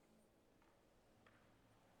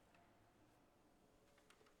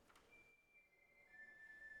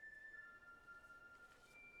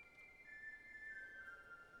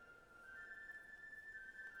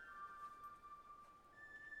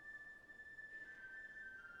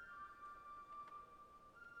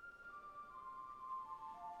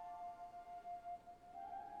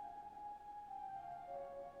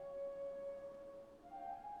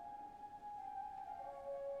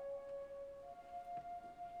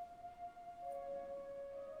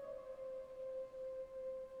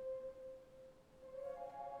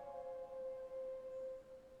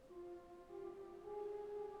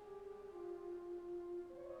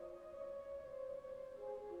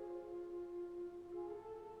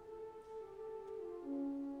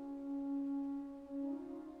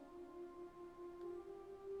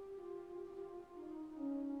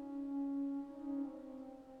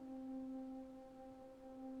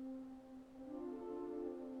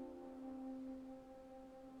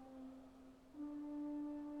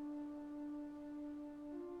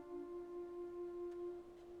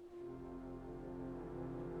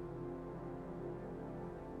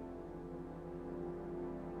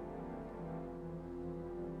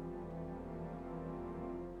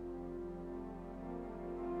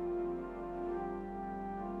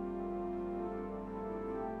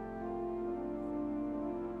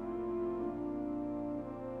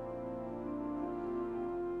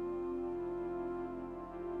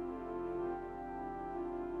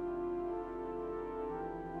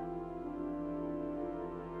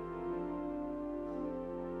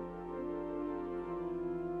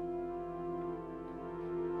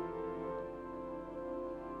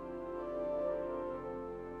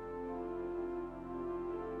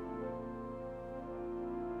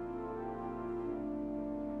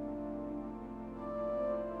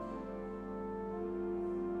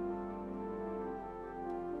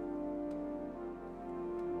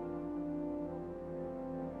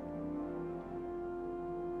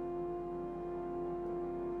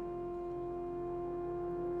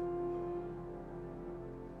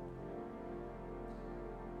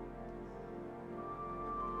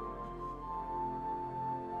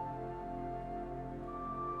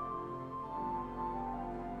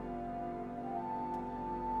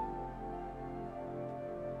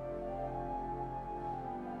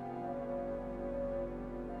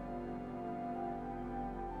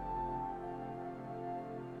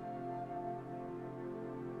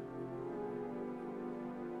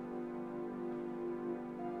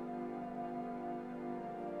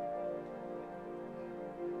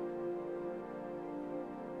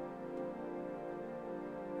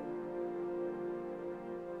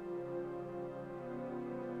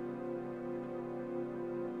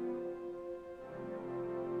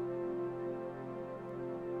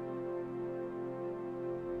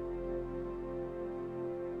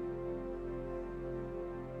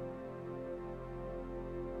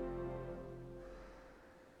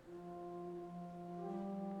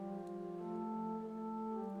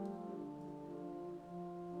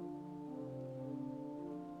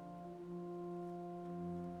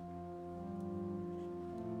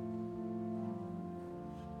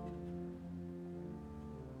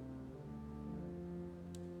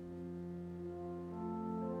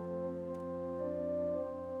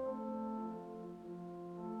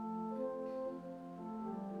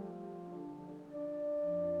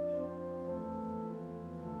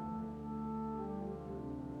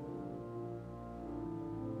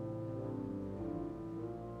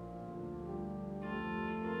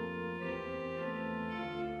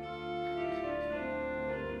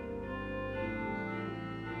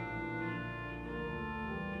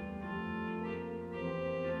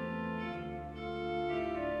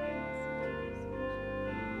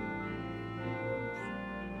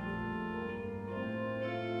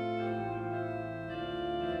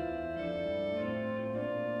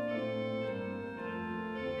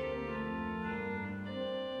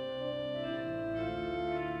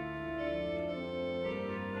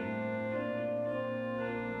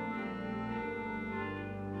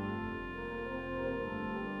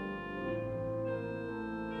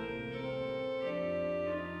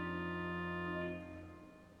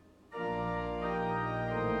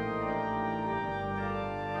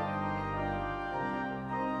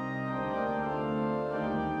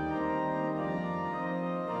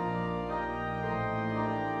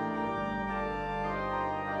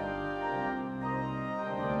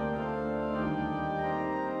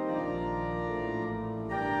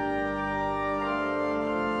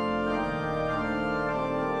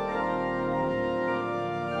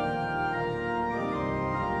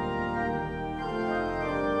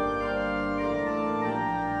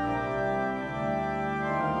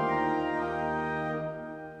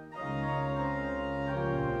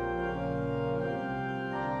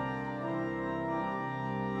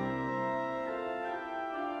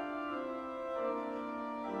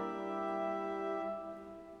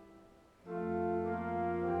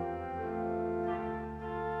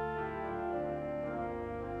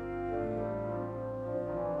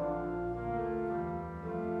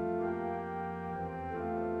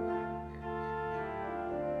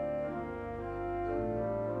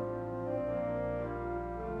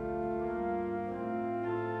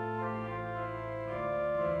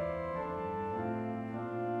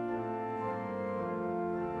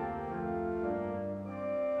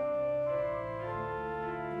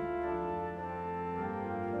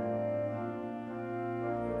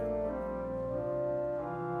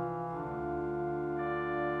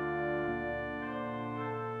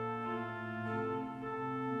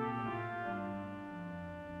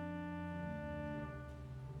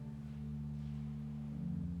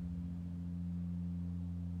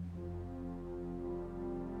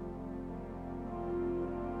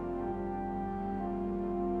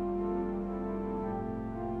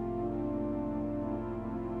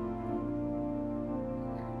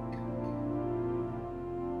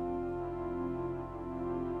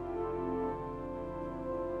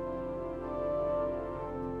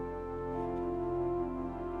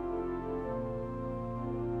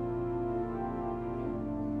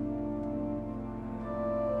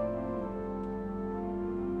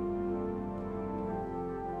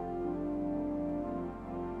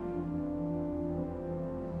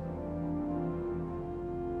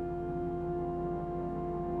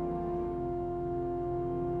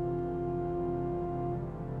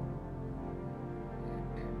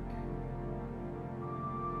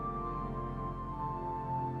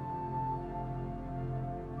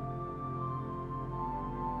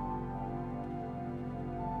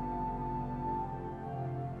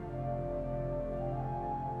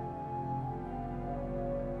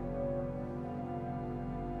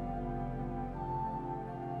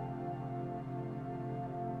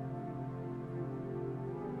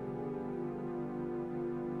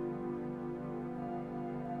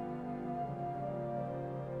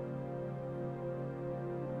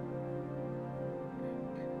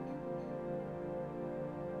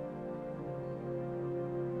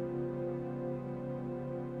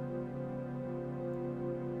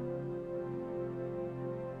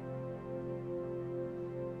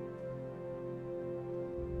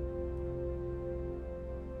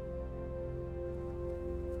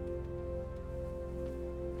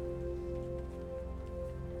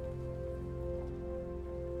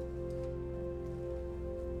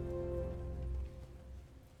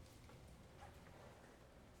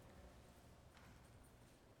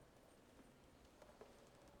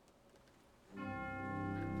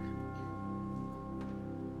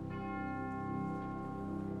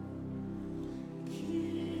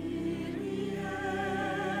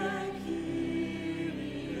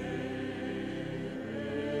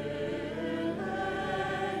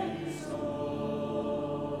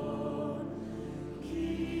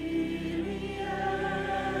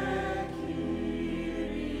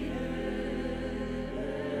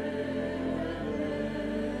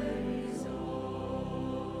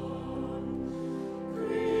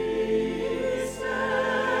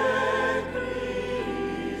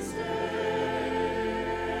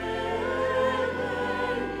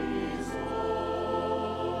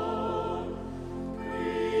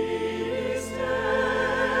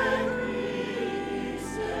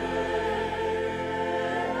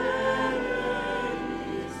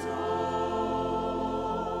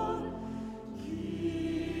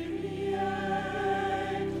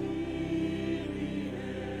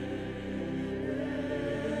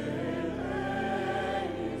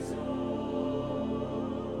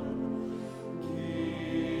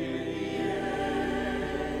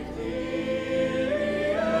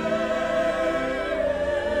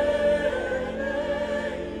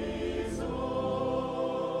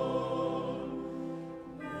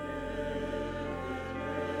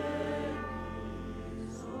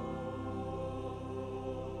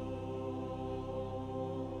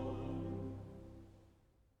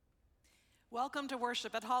Welcome to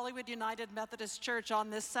worship at Hollywood United Methodist Church on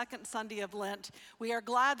this second Sunday of Lent. We are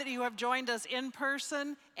glad that you have joined us in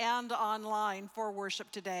person and online for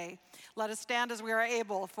worship today. Let us stand as we are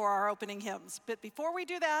able for our opening hymns. But before we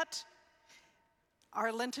do that,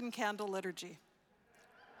 our Lenten candle liturgy.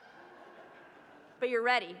 But you're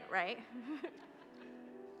ready, right?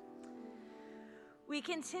 We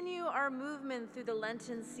continue our movement through the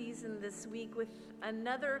Lenten season this week with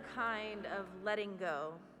another kind of letting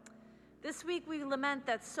go. This week we lament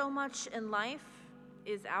that so much in life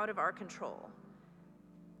is out of our control.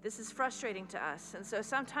 This is frustrating to us, and so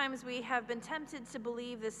sometimes we have been tempted to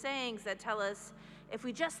believe the sayings that tell us if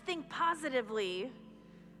we just think positively,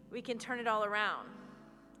 we can turn it all around.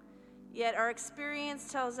 Yet our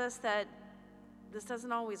experience tells us that this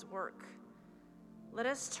doesn't always work. Let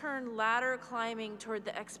us turn ladder climbing toward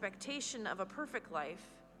the expectation of a perfect life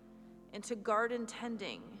into garden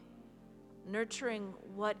tending, nurturing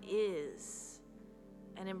what is,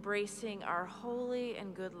 and embracing our holy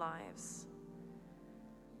and good lives.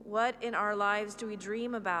 What in our lives do we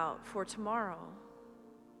dream about for tomorrow,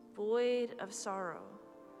 void of sorrow?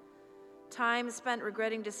 Time spent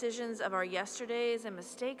regretting decisions of our yesterdays and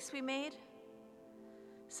mistakes we made?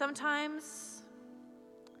 Sometimes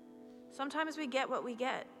we get what we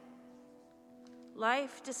get.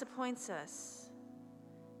 Life disappoints us,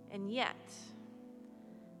 and yet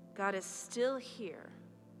God is still here,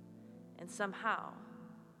 and somehow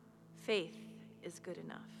faith is good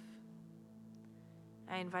enough.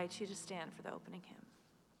 I invite you to stand for the opening hymn.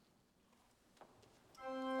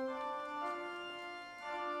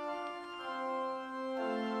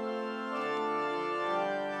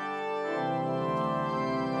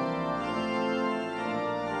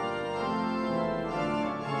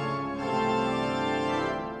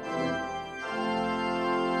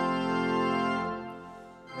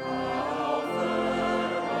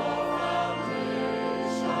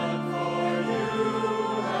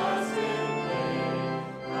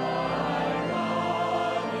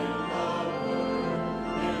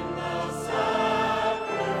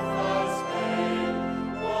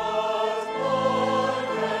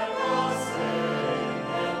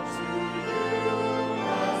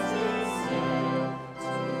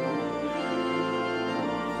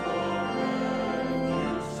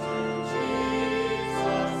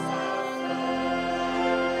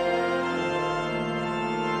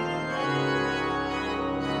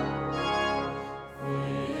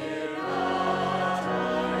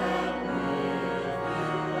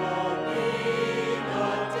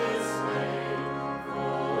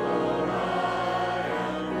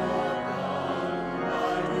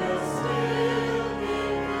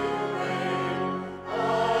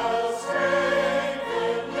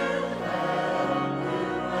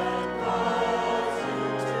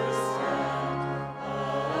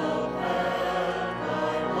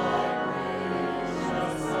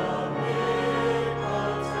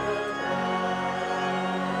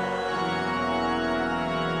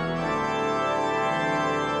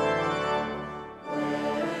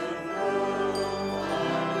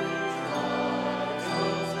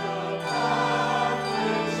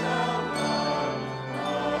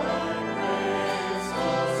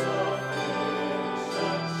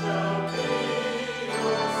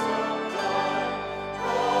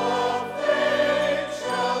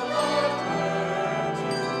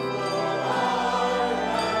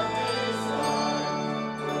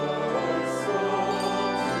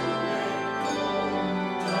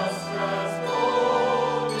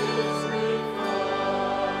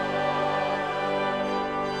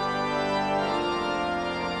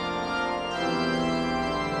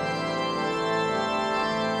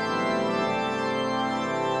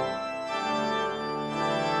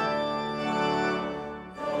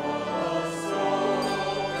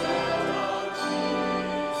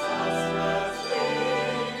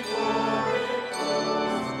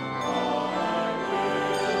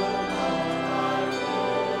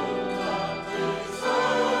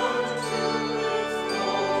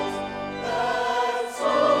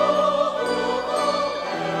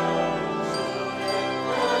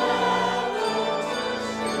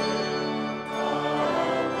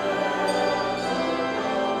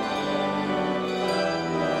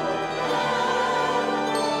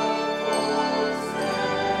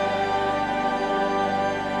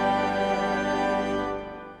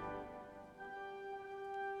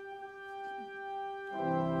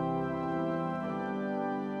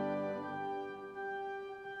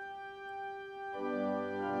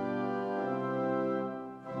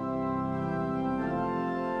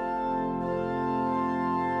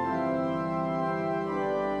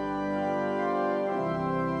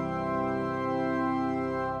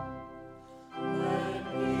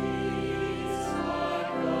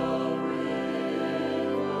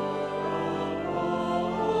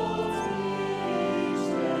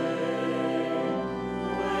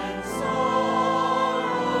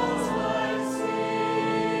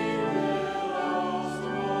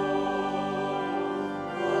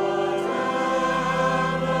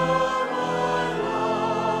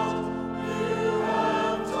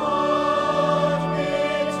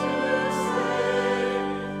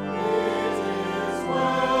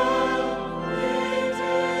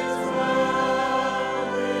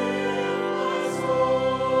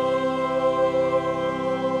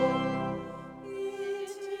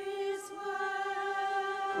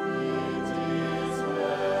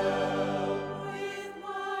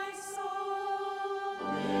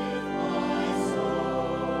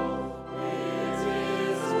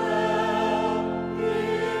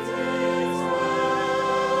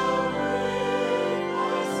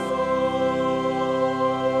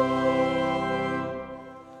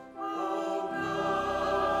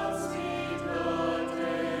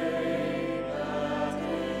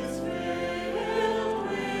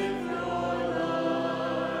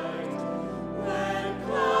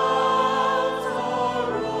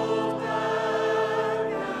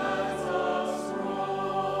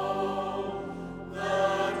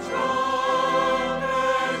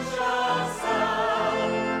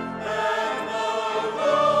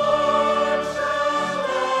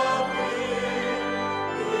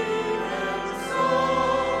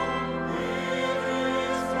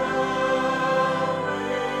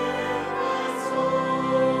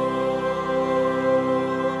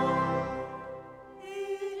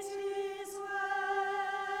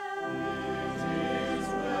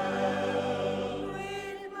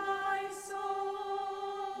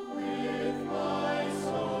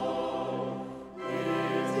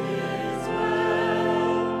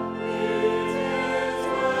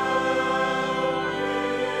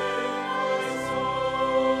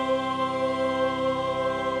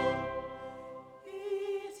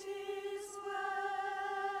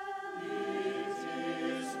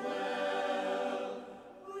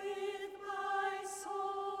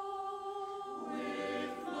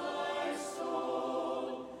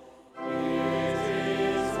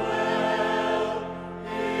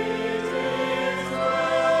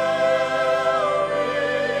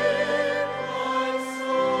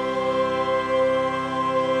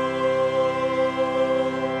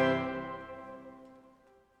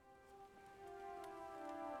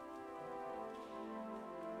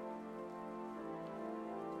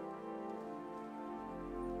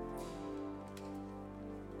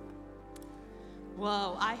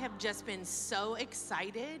 Whoa, I have just been so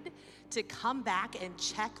excited to come back and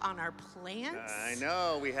check on our plants. I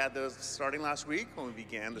know. We had those starting last week when we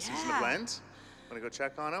began the season of Yeah. Lent. Want to go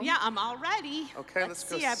check on them? Yeah, I'm all ready. Okay, let's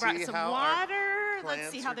go see. I brought see some how our water.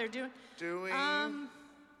 Let's see plants how are they're doing.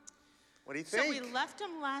 What do you So think? we left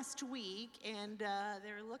them last week, and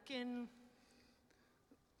they're looking.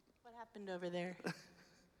 What happened over there?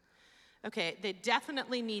 Okay, they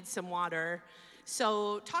definitely need some water.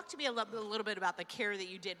 So talk to me a little bit about the care that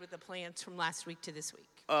you did with the plants from last week to this week.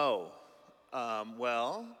 Well,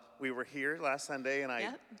 we were here last Sunday, and I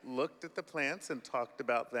Yep. looked at the plants and talked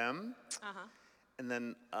about them, Uh-huh. and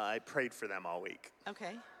then I prayed for them all week.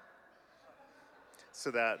 Okay. So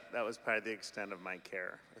that was probably the extent of my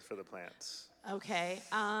care for the plants. Okay.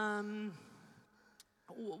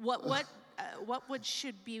 What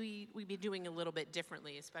should we be doing a little bit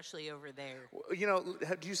differently, especially over there? You know,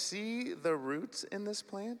 do you see the roots in this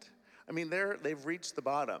plant? I mean, they've reached the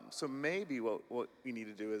bottom. So maybe what we need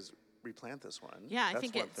to do is replant this one. Yeah, I That's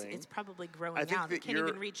think one it's thing. it's probably growing I think out. It that can't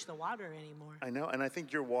even reach the water anymore. I know, and I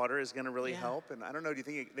think your water is going to really Yeah. help. And I don't know, do you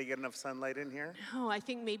think they get enough sunlight in here? No, I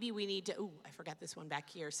think maybe we need to. Oh, I forgot this one back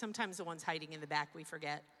here. Sometimes the ones hiding in the back we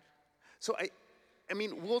forget. So I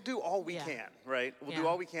mean, we'll do all we Yeah. can, right? We'll do Yeah.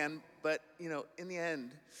 all we can, but you know, in the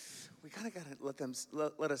end, we kind of got to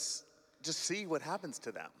let us just see what happens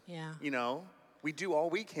to them. Yeah. You know, we do all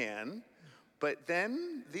we can, but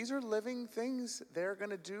then these are living things. They're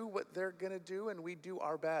going to do what they're going to do, and we do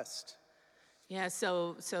our best. Yeah.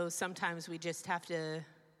 So sometimes we just have to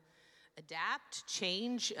adapt,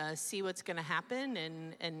 change, see what's going to happen,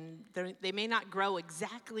 and they may not grow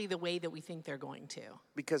exactly the way that we think they're going to.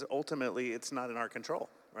 Because ultimately, it's not in our control,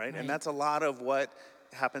 right? Right. And that's a lot of what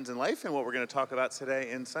happens in life, and what we're going to talk about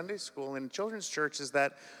today in Sunday school and children's church is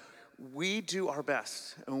that we do our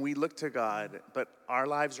best and we look to God, but our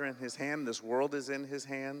lives are in His hand. This world is in His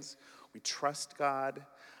hands. We trust God,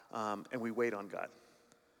 and we wait on God.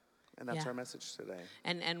 And that's Yeah. our message today.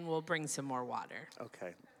 And we'll bring some more water.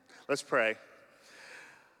 Okay, let's pray.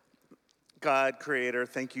 God, Creator,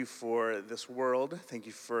 thank you for this world. Thank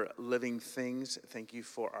you for living things. Thank you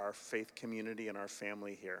for our faith community and our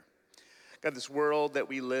family here. God, this world that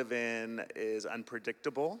we live in is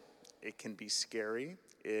unpredictable. It can be scary.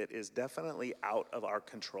 It is definitely out of our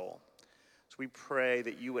control. So we pray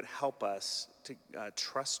that you would help us to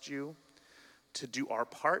trust you, to do our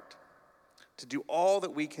part, to do all that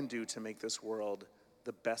we can do to make this world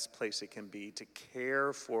the best place it can be, to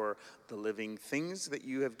care for the living things that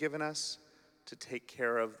you have given us, to take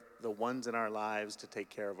care of the ones in our lives, to take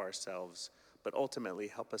care of ourselves, but ultimately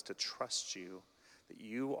help us to trust you that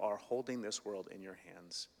you are holding this world in your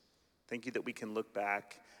hands. Thank you that we can look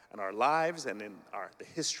back on our lives and in the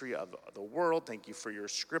history of the world. Thank you for your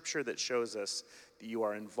scripture that shows us that you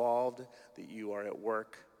are involved, that you are at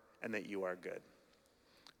work, and that you are good.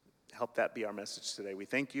 Help that be our message today. We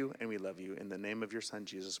thank you and we love you. In the name of your Son,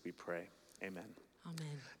 Jesus, we pray. Amen.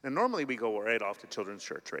 Amen. Now, normally we go right off to children's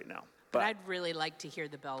church right now. But I'd really like to hear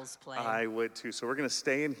the bells play. I would too. So we're going to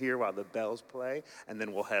stay in here while the bells play, and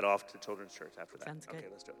then we'll head off to children's church after that. Sounds good. Okay,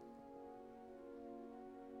 let's do it.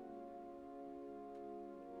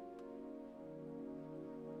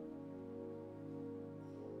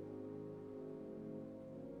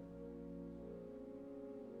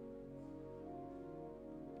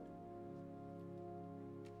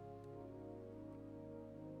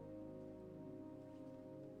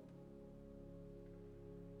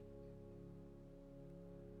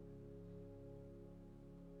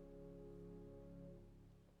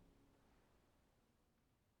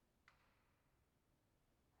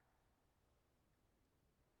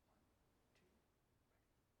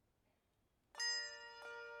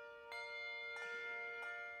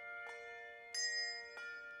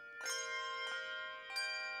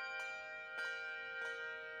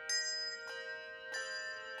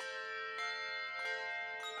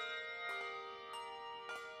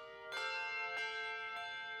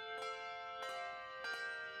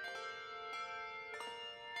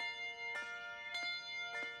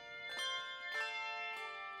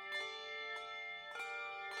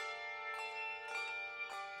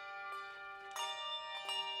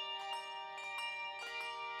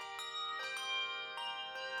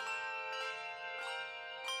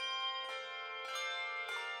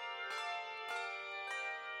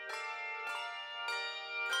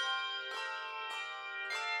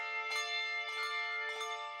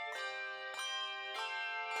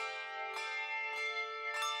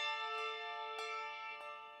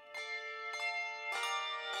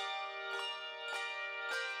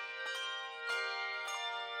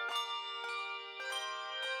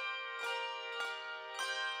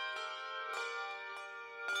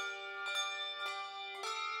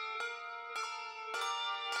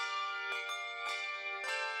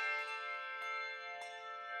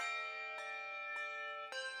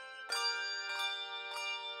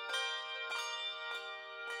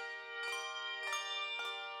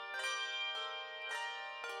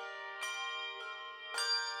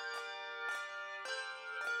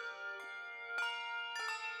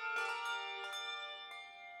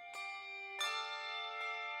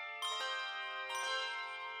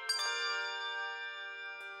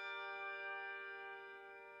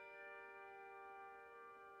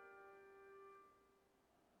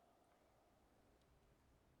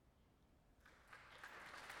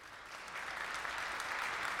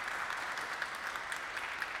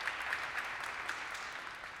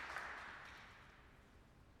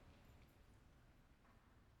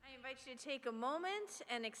 invite you to take a moment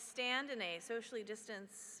and extend in a socially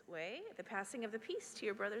distanced way the passing of the peace to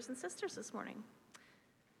your brothers and sisters this morning.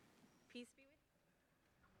 Peace be with you.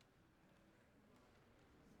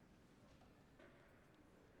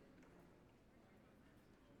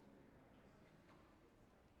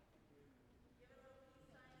 Give a little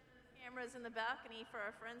peace sign to those cameras in the balcony for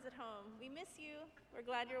our friends at home. We miss you. We're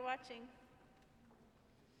glad you're watching.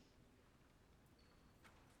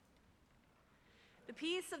 The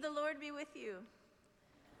peace of the Lord be with you.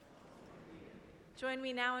 Join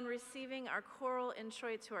me now in receiving our choral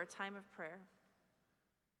introit to our time of prayer.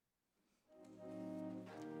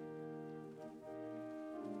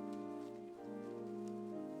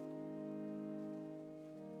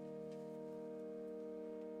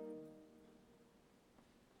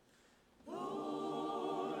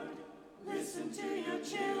 Lord, listen to your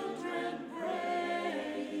children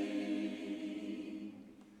praying.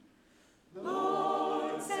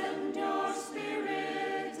 Lord, send your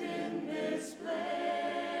spirit in this place.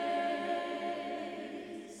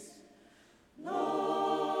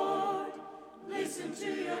 Lord, listen to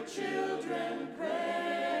your children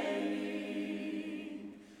praying.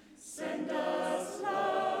 Send us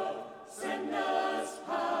love, send us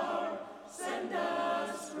power, send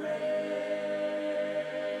us grace.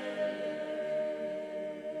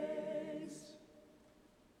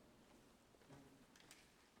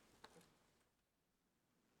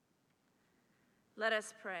 Let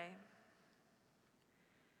us pray.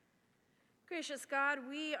 Gracious God,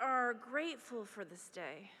 we are grateful for this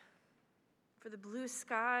day, for the blue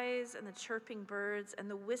skies and the chirping birds and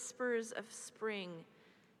the whispers of spring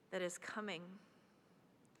that is coming.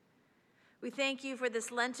 We thank you for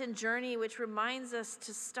this Lenten journey, which reminds us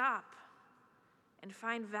to stop and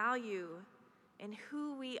find value in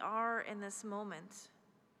who we are in this moment,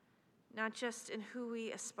 not just in who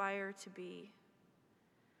we aspire to be.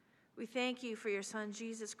 We thank you for your Son,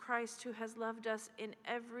 Jesus Christ, who has loved us in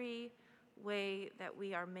every way that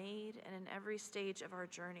we are made and in every stage of our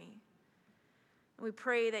journey. And we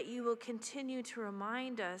pray that you will continue to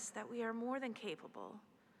remind us that we are more than capable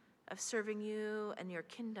of serving you and your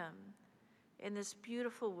kingdom in this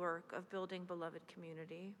beautiful work of building beloved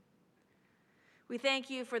community. We thank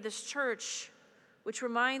you for this church, which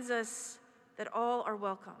reminds us that all are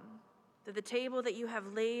welcome, that the table that you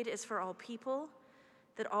have laid is for all people,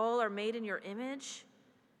 that all are made in your image,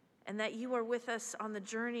 and that you are with us on the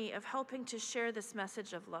journey of helping to share this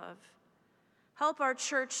message of love. Help our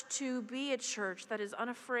church to be a church that is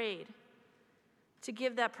unafraid to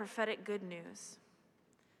give that prophetic good news,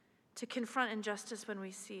 to confront injustice when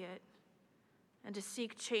we see it, and to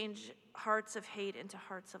seek change hearts of hate into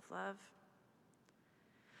hearts of love.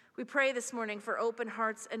 We pray this morning for open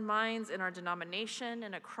hearts and minds in our denomination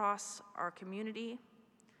and across our community,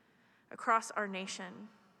 across our nation.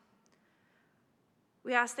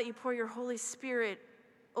 We ask that you pour your Holy Spirit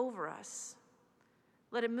over us.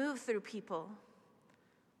 Let it move through people.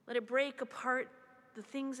 Let it break apart the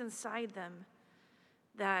things inside them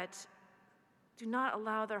that do not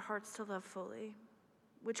allow their hearts to love fully,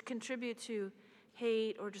 which contribute to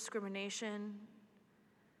hate or discrimination.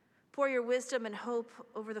 Pour your wisdom and hope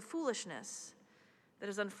over the foolishness that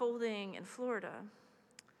is unfolding in Florida,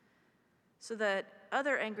 so that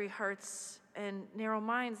other angry hearts and narrow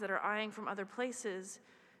minds that are eyeing from other places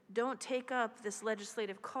don't take up this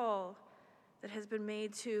legislative call that has been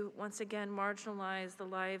made to once again marginalize the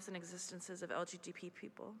lives and existences of LGBT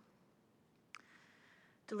people.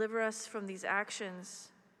 Deliver us from these actions,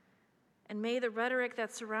 and may the rhetoric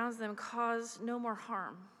that surrounds them cause no more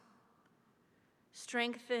harm.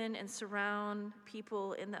 Strengthen and surround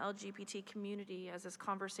people in the LGBT community as this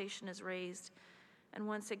conversation is raised. And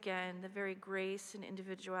once again, the very grace and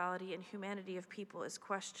individuality and humanity of people is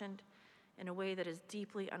questioned in a way that is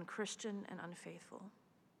deeply unchristian and unfaithful.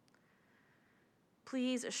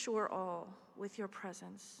 Please assure all with your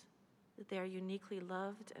presence that they are uniquely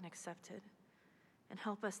loved and accepted, and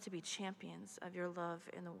help us to be champions of your love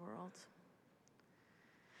in the world.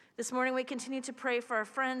 This morning, we continue to pray for our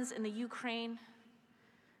friends in the Ukraine.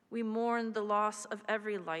 We mourn the loss of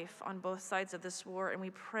every life on both sides of this war, and we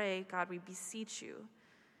pray, God, we beseech you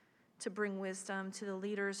to bring wisdom to the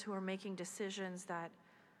leaders who are making decisions that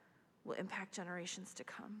will impact generations to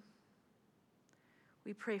come.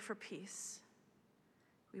 We pray for peace.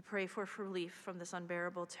 We pray for relief from this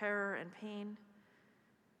unbearable terror and pain,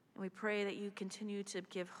 and we pray that you continue to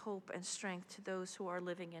give hope and strength to those who are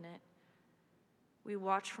living in it. We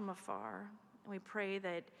watch from afar, and we pray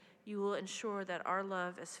that you will ensure that our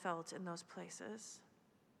love is felt in those places.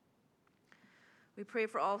 We pray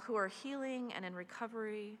for all who are healing and in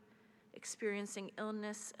recovery, experiencing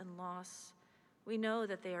illness and loss, We know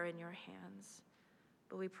that they are in your hands,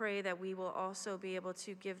 but we pray that we will also be able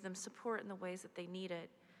to give them support in the ways that they need it,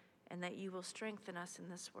 and that you will strengthen us in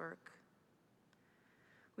this work.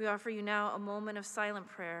 We offer you now a moment of silent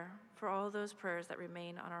prayer for all those prayers that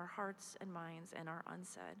remain on our hearts and minds and are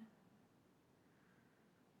unsaid.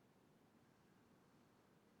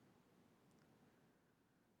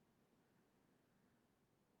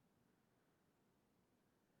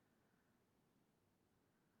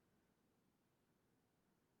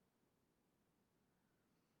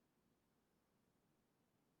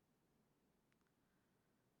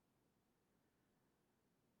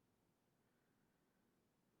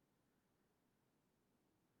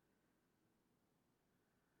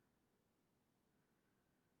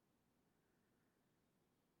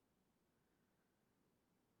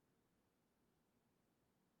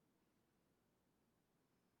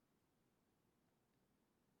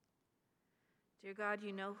 Dear God,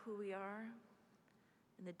 you know who we are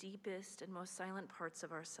in the deepest and most silent parts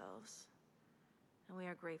of ourselves, and we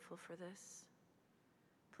are grateful for this.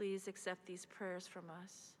 Please accept these prayers from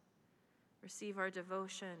us. Receive our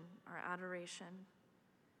devotion, our adoration,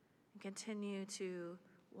 and continue to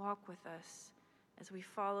walk with us as we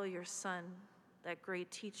follow your Son, that great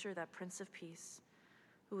teacher, that Prince of Peace,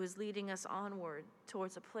 who is leading us onward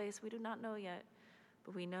towards a place we do not know yet,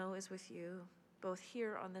 but we know is with you, both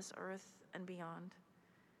here on this earth and beyond.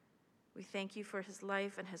 We thank you for his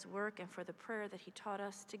life and his work and for the prayer that he taught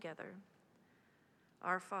us together.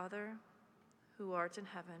 Our Father, who art in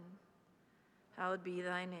heaven, hallowed be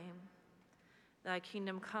thy name. Thy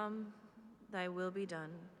kingdom come, thy will be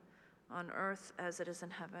done, on earth as it is in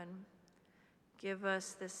heaven. Give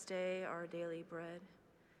us this day our daily bread,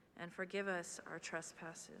 and forgive us our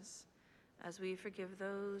trespasses, as we forgive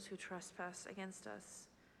those who trespass against us.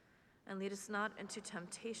 And lead us not into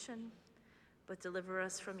temptation, but deliver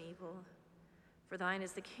us from evil. For thine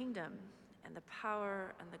is the kingdom, and the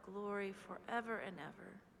power, and the glory forever and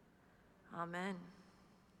ever. Amen.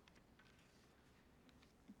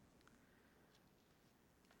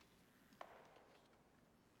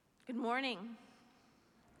 Good morning.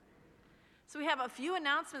 So we have a few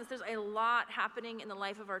announcements. There's a lot happening in the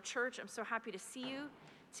life of our church. I'm so happy to see you.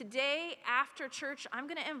 Today, after church, I'm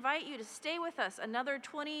going to invite you to stay with us another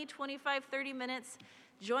 20, 25, 30 minutes.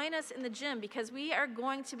 Join us in the gym because we are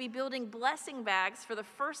going to be building blessing bags for the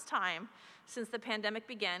first time since the pandemic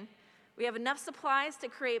began. We have enough supplies to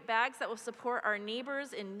create bags that will support our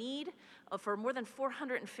neighbors in need for more than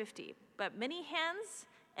 450. But many hands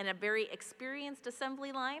and a very experienced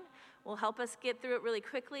assembly line will help us get through it really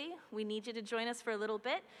quickly. We need you to join us for a little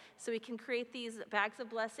bit so we can create these bags of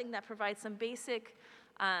blessing that provide some basic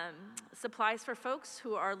supplies for folks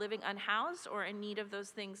who are living unhoused or in need of those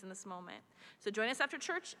things in this moment. So join us after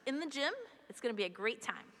church in the gym. It's going to be a great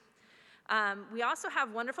time. We also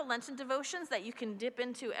have wonderful Lenten devotions that you can dip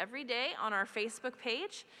into every day on our Facebook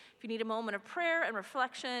page if you need a moment of prayer and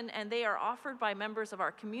reflection, and they are offered by members of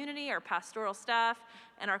our community, our pastoral staff,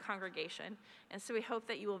 and our congregation. And so we hope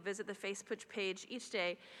that you will visit the Facebook page each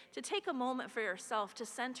day to take a moment for yourself, to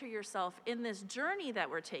center yourself in this journey that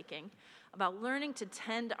we're taking about learning to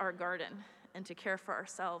tend our garden and to care for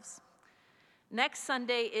ourselves. Next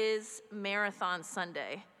Sunday is Marathon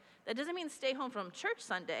Sunday. That doesn't mean stay home from church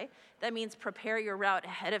Sunday. That means prepare your route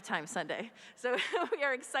ahead of time Sunday. So we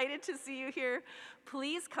are excited to see you here.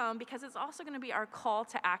 Please come because it's also going to be our call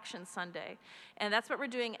to action Sunday. And that's what we're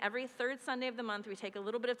doing every third Sunday of the month. We take a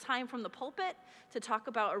little bit of time from the pulpit to talk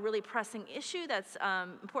about a really pressing issue that's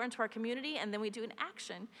important to our community, and then we do an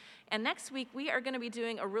action. And next week, we are going to be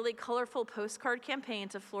doing a really colorful postcard campaign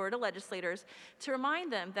to Florida legislators to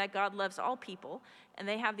remind them that God loves all people, and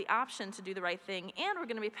they have the option to do the right thing. And we're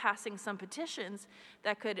going to be passing some petitions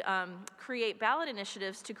that could create ballot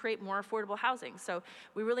initiatives to create more affordable housing. So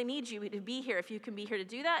we really need you to be here if you can be here to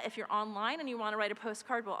do that. If you're online and you want to write a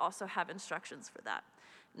postcard, we'll also have instructions for that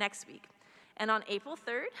next week. And on April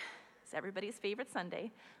 3rd, it's everybody's favorite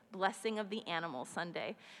Sunday, Blessing of the Animal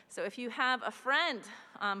Sunday. So if you have a friend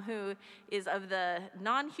who is of the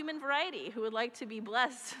non-human variety who would like to be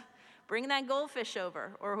blessed, bring that goldfish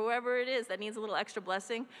over, or whoever it is that needs a little extra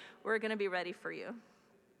blessing, we're going to be ready for you.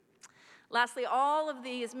 Lastly, all of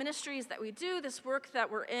these ministries that we do, this work that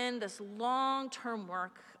we're in, this long-term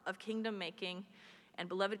work of kingdom making and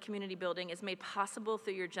beloved community building is made possible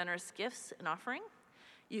through your generous gifts and offering.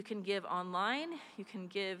 You can give online, you can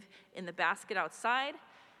give in the basket outside,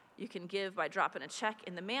 you can give by dropping a check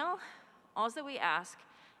in the mail. All that we ask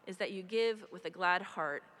is that you give with a glad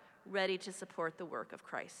heart, ready to support the work of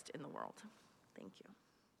Christ in the world. Thank you.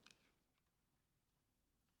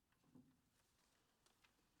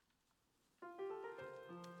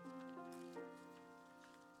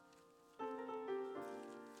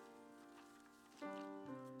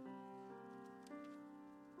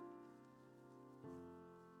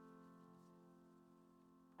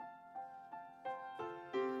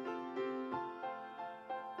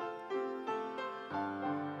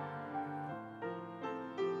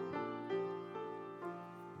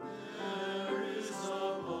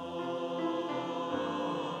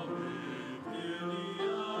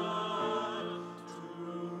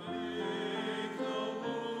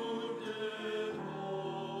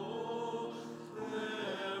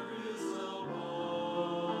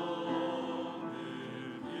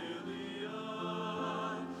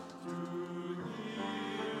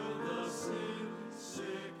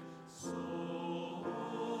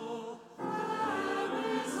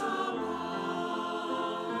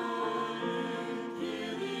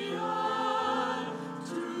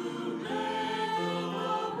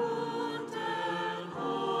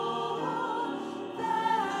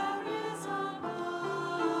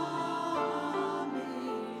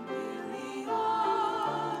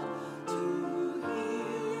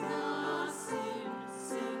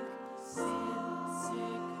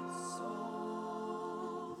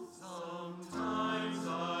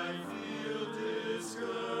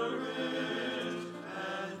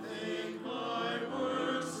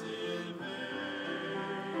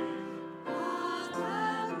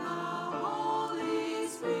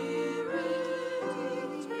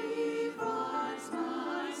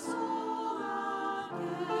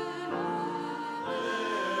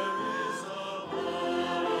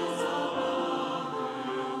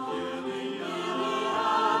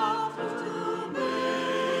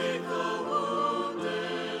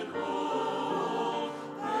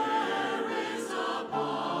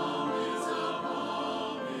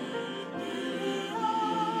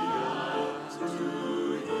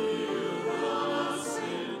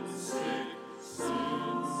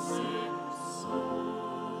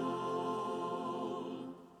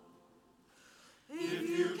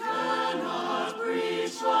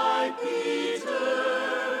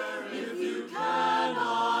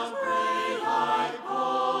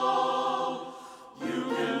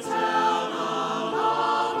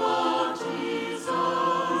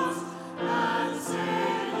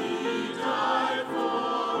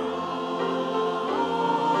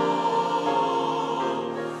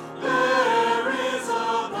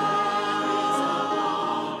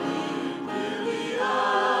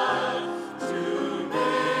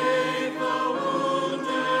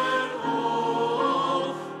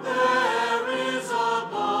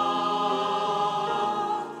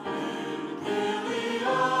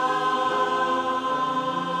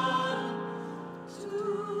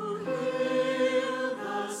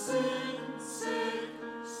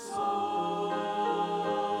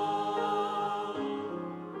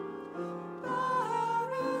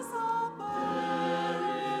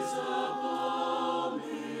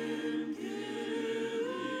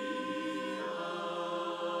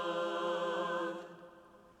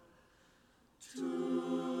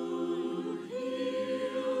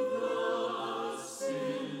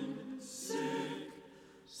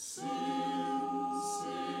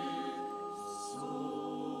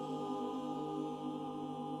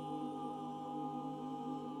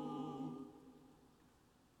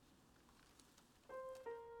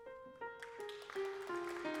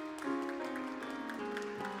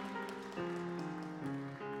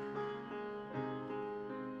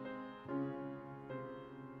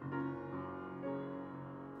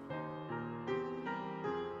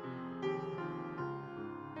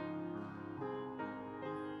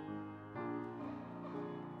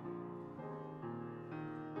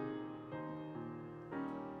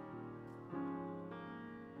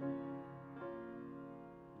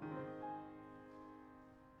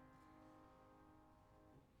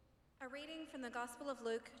 A reading from the Gospel of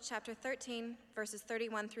Luke, chapter 13, verses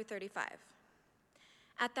 31 through 35.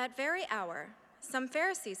 At that very hour, some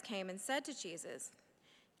Pharisees came and said to Jesus,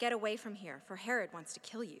 "Get away from here, for Herod wants to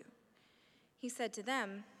kill you." He said to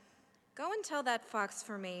them, "Go and tell that fox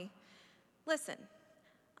for me, 'Listen,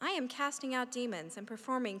 I am casting out demons and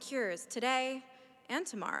performing cures today and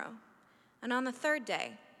tomorrow, and on the third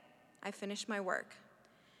day I finish my work.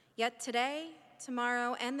 Yet today,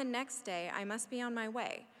 tomorrow, and the next day I must be on my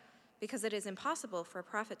way, because it is impossible for a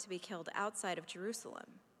prophet to be killed outside of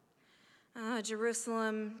Jerusalem. Ah,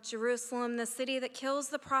 Jerusalem, Jerusalem, the city that kills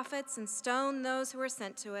the prophets and stones those who are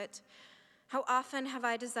sent to it. How often have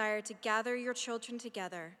I desired to gather your children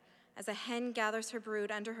together as a hen gathers her brood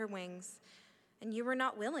under her wings, and you were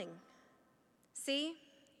not willing. See,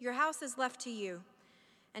 your house is left to you,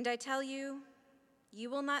 and I tell you, you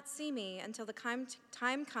will not see me until the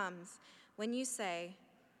time comes when you say,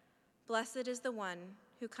 'Blessed is the one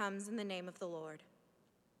who comes in the name of the Lord.'"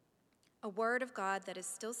 A word of God that is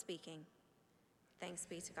still speaking. Thanks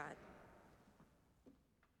be to God.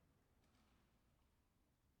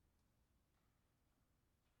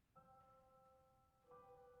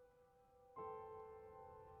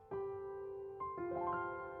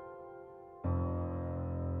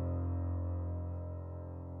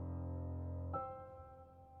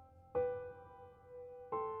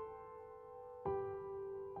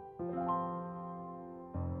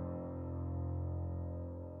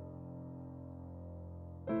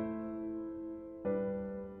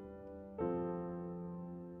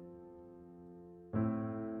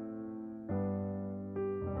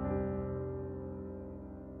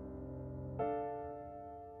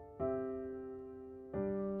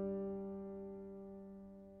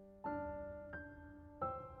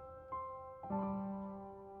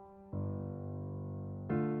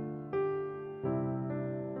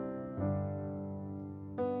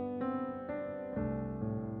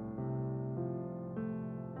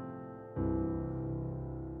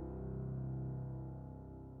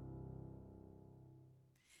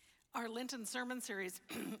 Our Lenten sermon series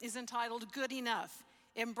is entitled Good Enough,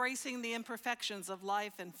 Embracing the Imperfections of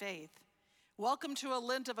Life and Faith. Welcome to a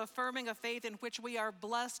Lent of affirming a faith in which we are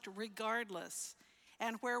blessed regardless,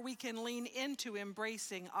 and where we can lean into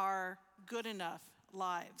embracing our good enough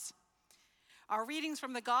lives. Our readings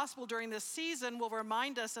from the gospel during this season will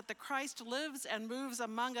remind us that the Christ lives and moves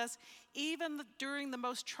among us even during the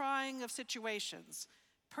most trying of situations,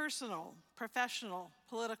 personal, professional,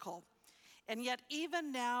 political. And yet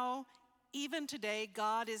even now, even today,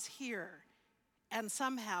 God is here, and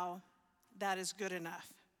somehow that is good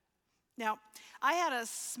enough. Now, I had a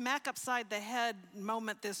smack upside the head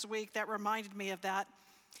moment this week that reminded me of that.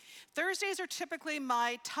 Thursdays are typically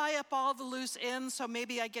my tie up all the loose ends, so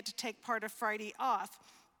maybe I get to take part of Friday off.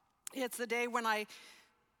 It's the day when I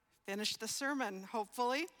finish the sermon,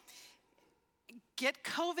 hopefully, get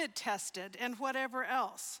COVID tested, and whatever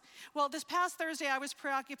else. Well, this past Thursday, I was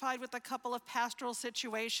preoccupied with a couple of pastoral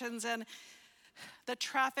situations and the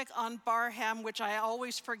traffic on Barham, which I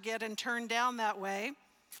always forget and turn down that way.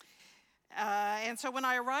 And so when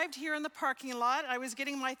I arrived here in the parking lot, I was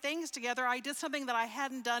getting my things together. I did something that I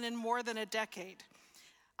hadn't done in more than a decade.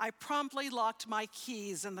 I promptly locked my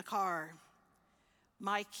keys in the car.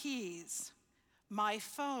 My keys, my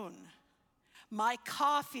phone, my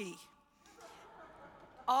coffee,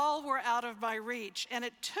 all were out of my reach. And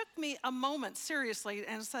it took me a moment, seriously,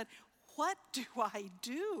 and said, what do I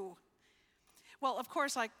do? Well, of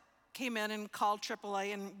course, I came in and called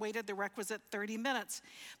AAA and waited the requisite 30 minutes.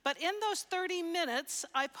 But in those 30 minutes,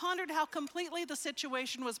 I pondered how completely the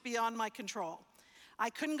situation was beyond my control. I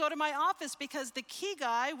couldn't go to my office because the key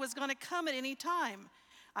guy was going to come at any time.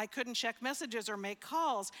 I couldn't check messages or make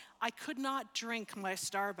calls. I could not drink my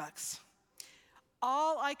Starbucks.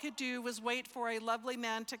 All I could do was wait for a lovely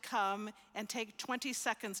man to come and take 20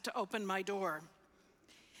 seconds to open my door,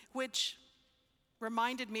 which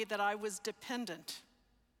reminded me that I was dependent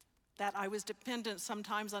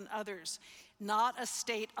sometimes on others, not a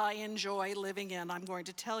state I enjoy living in, I'm going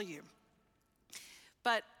to tell you.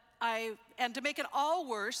 And to make it all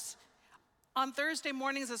worse, on Thursday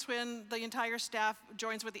mornings is when the entire staff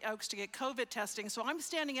joins with the Oaks to get COVID testing. So I'm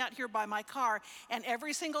standing out here by my car, and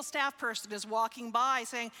every single staff person is walking by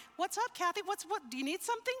saying, "What's up, Kathy? What? Do you need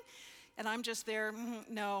something?" And I'm just there,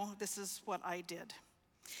 no, this is what I did.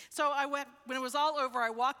 So when it was all over, I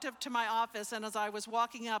walked up to my office, and as I was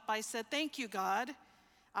walking up, I said, "Thank you, God,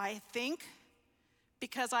 I think,"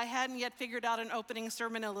 because I hadn't yet figured out an opening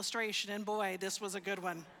sermon illustration, and boy, this was a good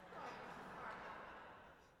one.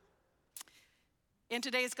 In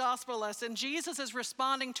today's gospel lesson, Jesus is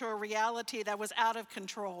responding to a reality that was out of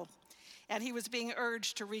control. and he was being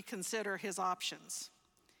urged to reconsider his options.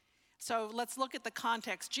 So let's look at the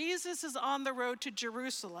context. Jesus is on the road to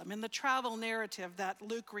Jerusalem in the travel narrative that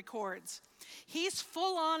Luke records. He's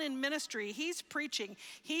full on in ministry. He's preaching,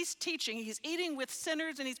 he's teaching, he's eating with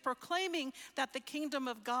sinners, and he's proclaiming that the kingdom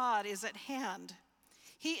of God is at hand.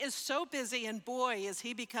 He is so busy, and boy, is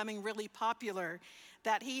he becoming really popular,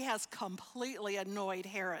 that he has completely annoyed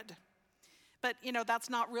Herod. But, that's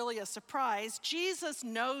not really a surprise. Jesus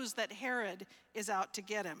knows that Herod is out to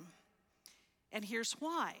get him. And here's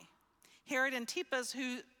why. Herod Antipas,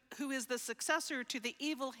 who is the successor to the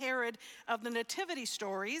evil Herod of the nativity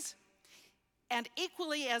stories, and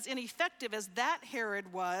equally as ineffective as that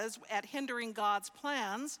Herod was at hindering God's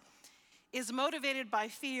plans, is motivated by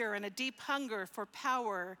fear and a deep hunger for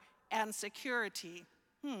power and security.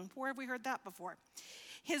 Where have we heard that before?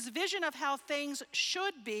 His vision of how things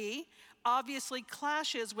should be obviously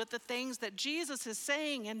clashes with the things that Jesus is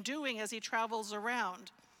saying and doing as he travels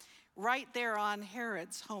around, right there on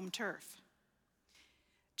Herod's home turf.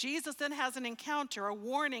 Jesus then has an encounter, a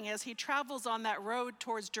warning, as he travels on that road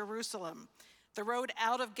towards Jerusalem, the road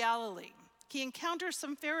out of Galilee. He encounters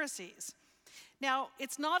some Pharisees. Now,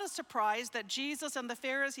 it's not a surprise that Jesus and the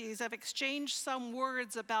Pharisees have exchanged some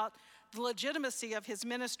words about the legitimacy of his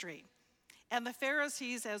ministry. And the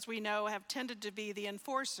Pharisees, as we know, have tended to be the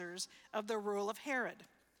enforcers of the rule of Herod.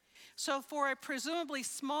 So for a presumably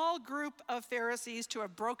small group of Pharisees to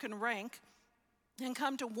have broken rank and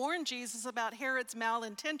come to warn Jesus about Herod's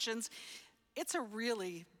malintentions, it's a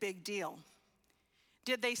really big deal.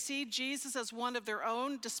 Did they see Jesus as one of their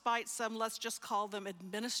own, despite some, let's just call them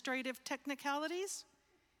administrative technicalities?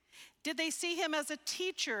 Did they see him as a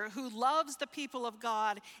teacher who loves the people of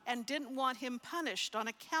God and didn't want him punished on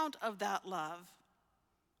account of that love?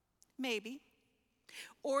 Maybe.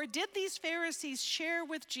 Or did these Pharisees share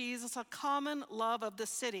with Jesus a common love of the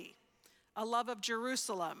city, a love of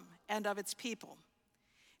Jerusalem and of its people?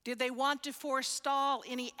 Did they want to forestall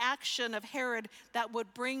any action of Herod that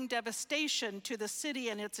would bring devastation to the city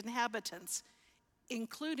and its inhabitants,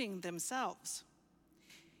 including themselves?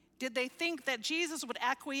 Did they think that Jesus would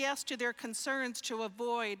acquiesce to their concerns to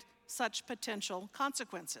avoid such potential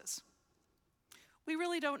consequences? We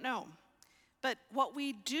really don't know. But what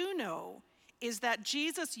we do know is that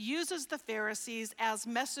Jesus uses the Pharisees as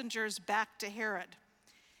messengers back to Herod,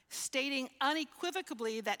 stating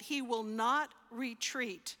unequivocally that he will not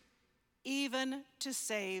retreat, even to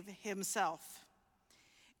save himself.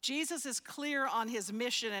 Jesus is clear on his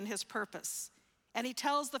mission and his purpose, and he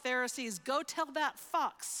tells the Pharisees, go tell that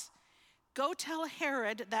fox, go tell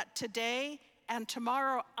Herod that today and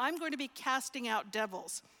tomorrow I'm going to be casting out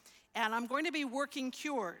devils, and I'm going to be working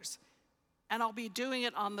cures, and I'll be doing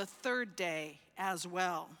it on the third day as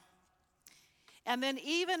well. And then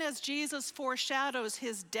even as Jesus foreshadows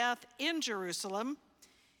his death in Jerusalem,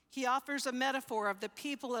 he offers a metaphor of the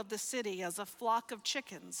people of the city as a flock of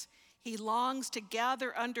chickens he longs to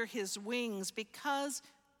gather under his wings because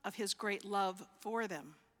of his great love for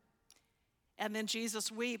them. And then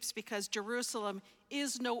Jesus weeps because Jerusalem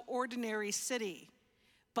is no ordinary city,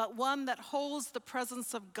 but one that holds the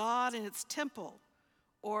presence of God in its temple,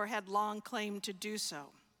 or had long claimed to do so.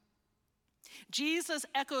 Jesus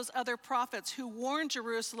echoes other prophets who warned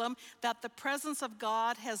Jerusalem that the presence of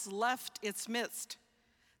God has left its midst.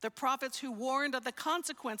 The prophets who warned of the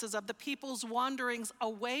consequences of the people's wanderings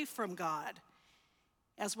away from God,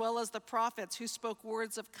 as well as the prophets who spoke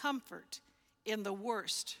words of comfort in the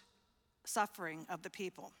worst suffering of the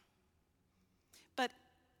people. But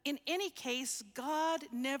in any case, God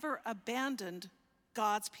never abandoned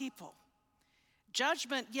God's people.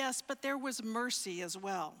 Judgment, yes, but there was mercy as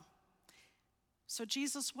well. So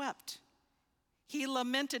Jesus wept. He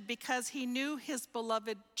lamented because he knew his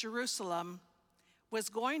beloved Jerusalem was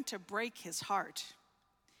going to break his heart.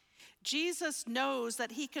 Jesus knows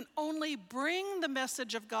that he can only bring the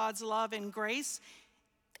message of God's love and grace,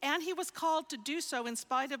 and he was called to do so in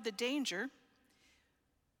spite of the danger,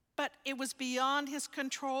 but it was beyond his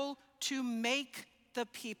control to make the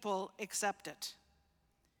people accept it.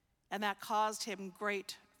 And that caused him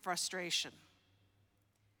great frustration.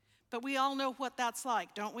 But we all know what that's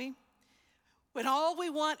like, don't we? When all we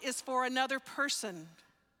want is for another person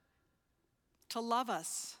to love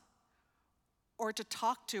us, or to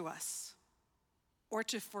talk to us, or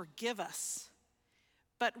to forgive us,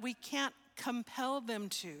 but we can't compel them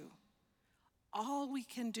to. All we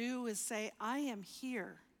can do is say, I am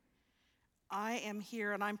here,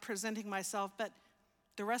 and I'm presenting myself, but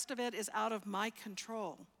the rest of it is out of my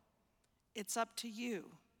control. It's up to you,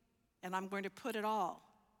 and I'm going to put it all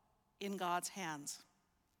in God's hands.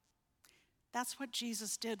 That's what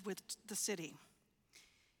Jesus did with the city.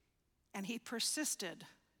 and he persisted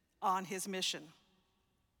on his mission.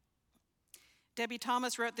 Debbie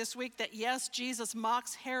Thomas wrote this week that yes, Jesus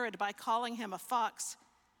mocks Herod by calling him a fox,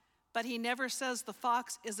 but he never says the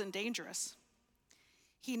fox isn't dangerous.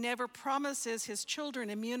 He never promises his children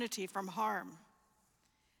immunity from harm.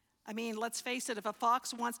 I mean, let's face it, if a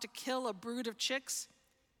fox wants to kill a brood of chicks,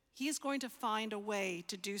 he's going to find a way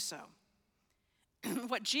to do so.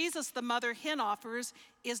 What Jesus, the mother hen, offers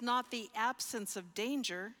is not the absence of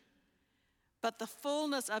danger, but the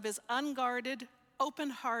fullness of his unguarded,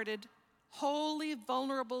 open-hearted, wholly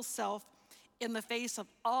vulnerable self in the face of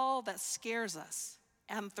all that scares us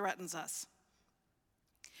and threatens us.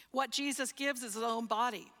 What Jesus gives is his own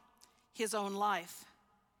body, his own life.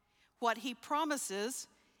 What he promises,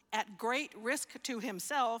 at great risk to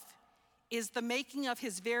himself, is the making of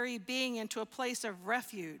his very being into a place of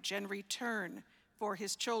refuge and return for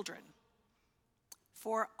his children,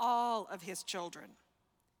 for all of his children,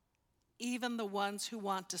 even the ones who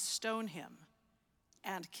want to stone him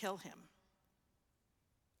and kill him.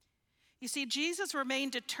 You see, Jesus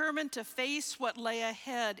remained determined to face what lay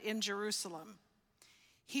ahead in Jerusalem.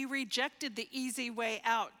 He rejected the easy way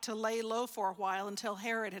out to lay low for a while until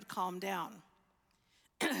Herod had calmed down.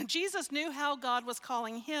 Jesus knew how God was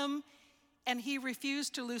calling him, and he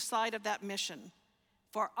refused to lose sight of that mission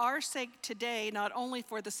for our sake today, not only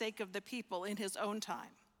for the sake of the people in his own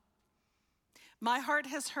time. My heart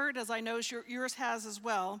has hurt, as I know yours has as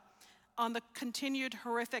well, on the continued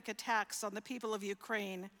horrific attacks on the people of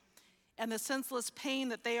Ukraine and the senseless pain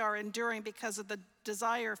that they are enduring because of the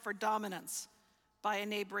desire for dominance by a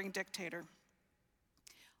neighboring dictator.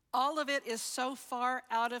 All of it is so far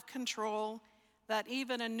out of control that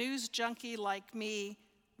even a news junkie like me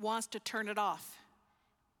wants to turn it off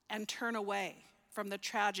and turn away from the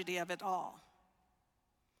tragedy of it all.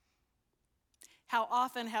 How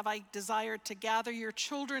often have I desired to gather your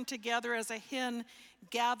children together as a hen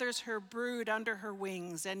gathers her brood under her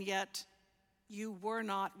wings, and yet you were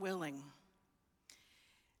not willing.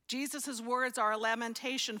 Jesus' words are a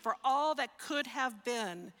lamentation for all that could have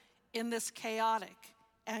been in this chaotic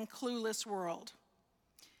and clueless world.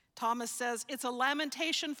 Thomas says it's a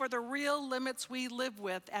lamentation for the real limits we live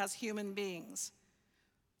with as human beings,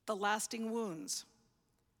 the lasting wounds,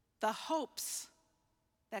 the hopes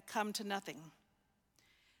that come to nothing.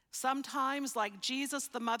 Sometimes, like Jesus,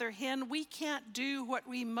 the mother hen, we can't do what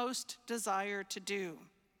we most desire to do.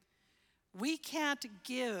 We can't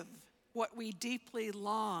give what we deeply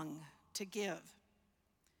long to give.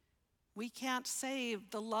 We can't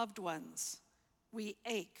save the loved ones we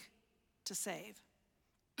ache to save.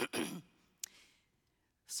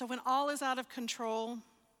 So when all is out of control,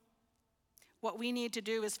 what we need to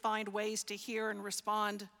do is find ways to hear and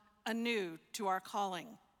respond anew to our calling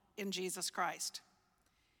in Jesus Christ.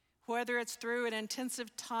 Whether it's through an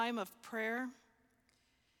intensive time of prayer,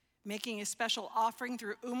 making a special offering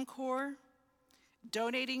through UMCOR,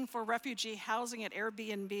 donating for refugee housing at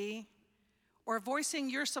Airbnb, or voicing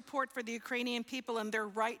your support for the Ukrainian people and their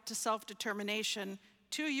right to self-determination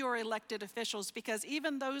to your elected officials, because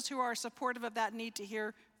even those who are supportive of that need to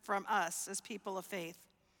hear from us as people of faith.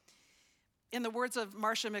 In the words of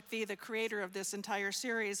Marcia McVie, the creator of this entire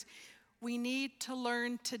series, we need to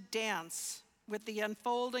learn to dance with the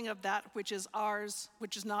unfolding of that which is ours,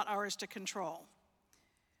 which is not ours to control.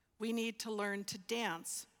 We need to learn to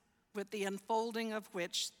dance with the unfolding of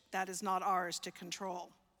which that is not ours to control.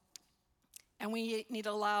 And we need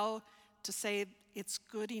to allow to say it's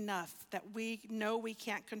good enough that we know we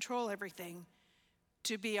can't control everything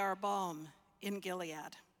to be our balm in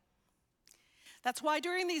Gilead. That's why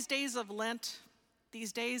during these days of Lent,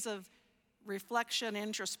 these days of reflection,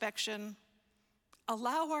 introspection,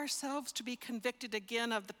 allow ourselves to be convicted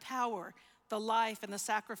again of the power, the life, and the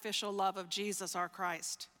sacrificial love of Jesus, our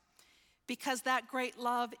Christ. Because that great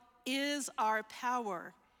love is our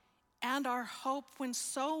power and our hope when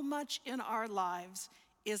so much in our lives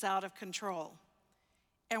is out of control.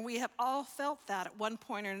 And we have all felt that at one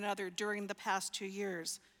point or another during the past 2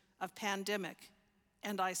 years of pandemic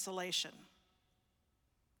and isolation.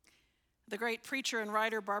 The great preacher and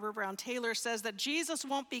writer Barbara Brown Taylor says that Jesus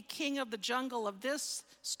won't be king of the jungle of this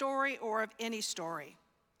story or of any story.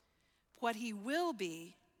 What he will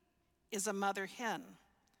be is a mother hen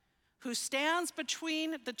who stands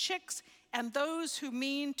between the chicks and those who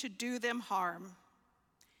mean to do them harm.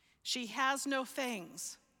 She has no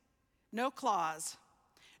fangs, no claws,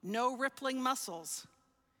 no rippling muscles.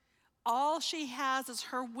 All she has is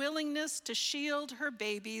her willingness to shield her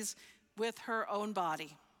babies with her own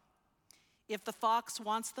body. If the fox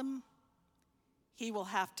wants them, he will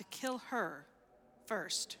have to kill her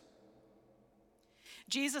first.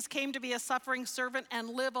 Jesus came to be a suffering servant and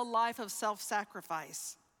live a life of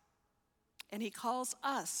self-sacrifice. And he calls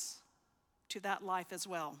us to that life as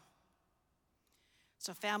well.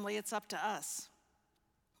 So family, it's up to us.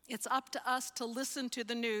 It's up to us to listen to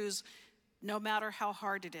the news no matter how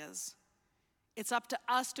hard it is. It's up to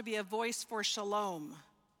us to be a voice for shalom,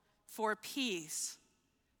 for peace,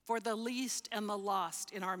 for the least and the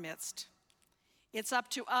lost in our midst. It's up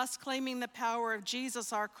to us claiming the power of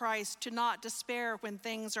Jesus our Christ to not despair when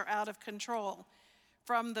things are out of control,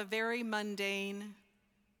 from the very mundane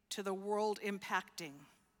to the world impacting,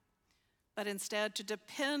 but instead to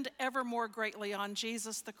depend ever more greatly on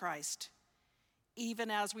Jesus the Christ,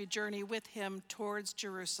 even as we journey with him towards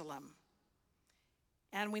Jerusalem.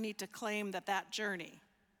 And we need to claim that that journey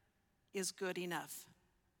is good enough.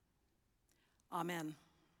 Amen.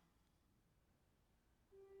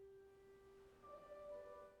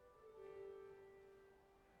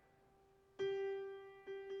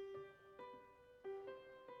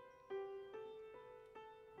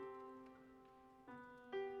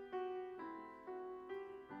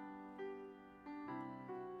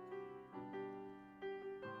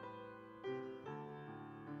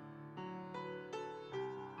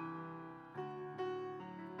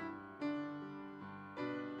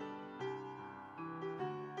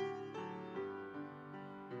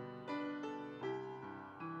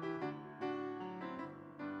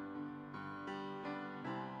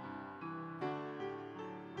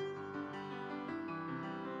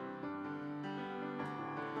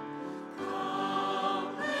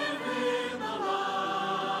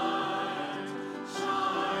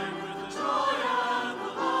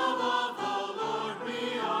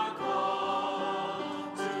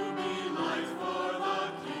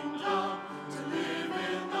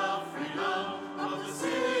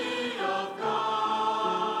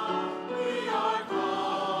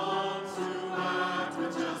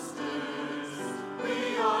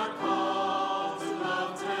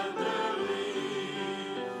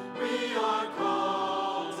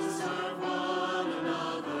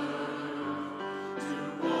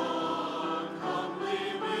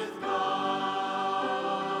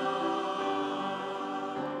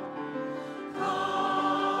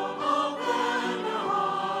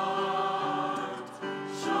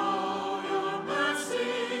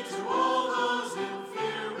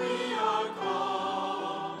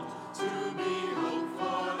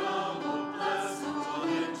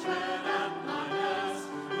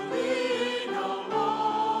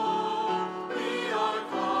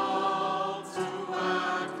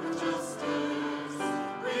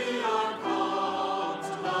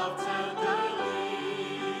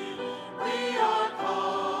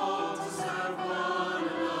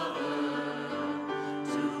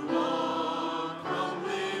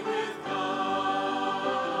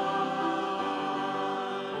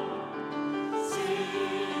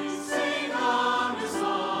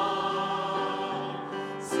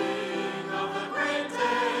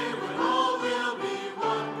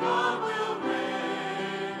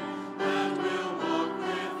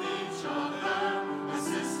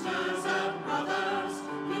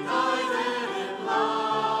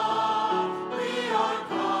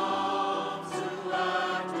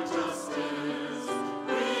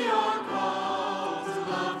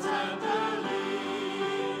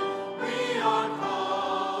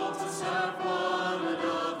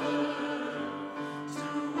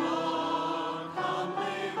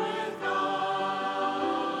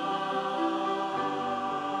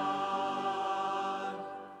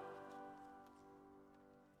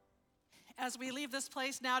 As we leave this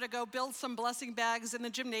place now to go build some blessing bags in the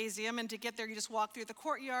gymnasium, and to get there you just walk through the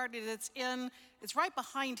courtyard, and it's right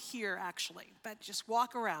behind here actually, but just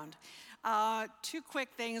walk around. Two quick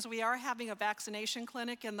things. We are having a vaccination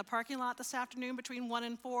clinic in the parking lot this afternoon between 1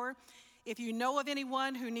 and 4. If you know of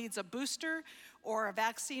anyone who needs a booster or a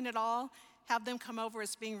vaccine at all, have them come over.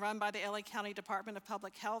 It's being run by the LA County Department of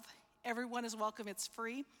Public Health. Everyone is welcome, it's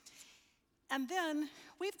free. And then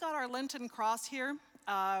we've got our Lenten cross here,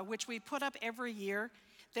 which we put up every year.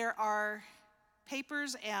 There are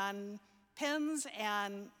papers and pens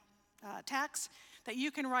and tacks that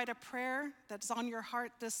you can write a prayer that's on your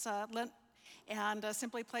heart this Lent and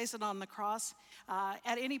simply place it on the cross.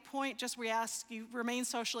 At any point, just we ask you remain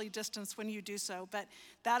socially distanced when you do so, but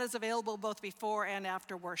that is available both before and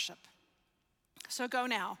after worship. So go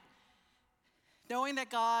now, knowing that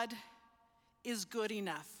God is good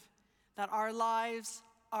enough, that our lives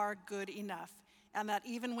are good enough, and that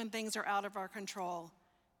even when things are out of our control,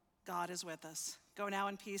 God is with us. Go now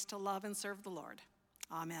in peace to love and serve the Lord.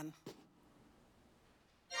 Amen.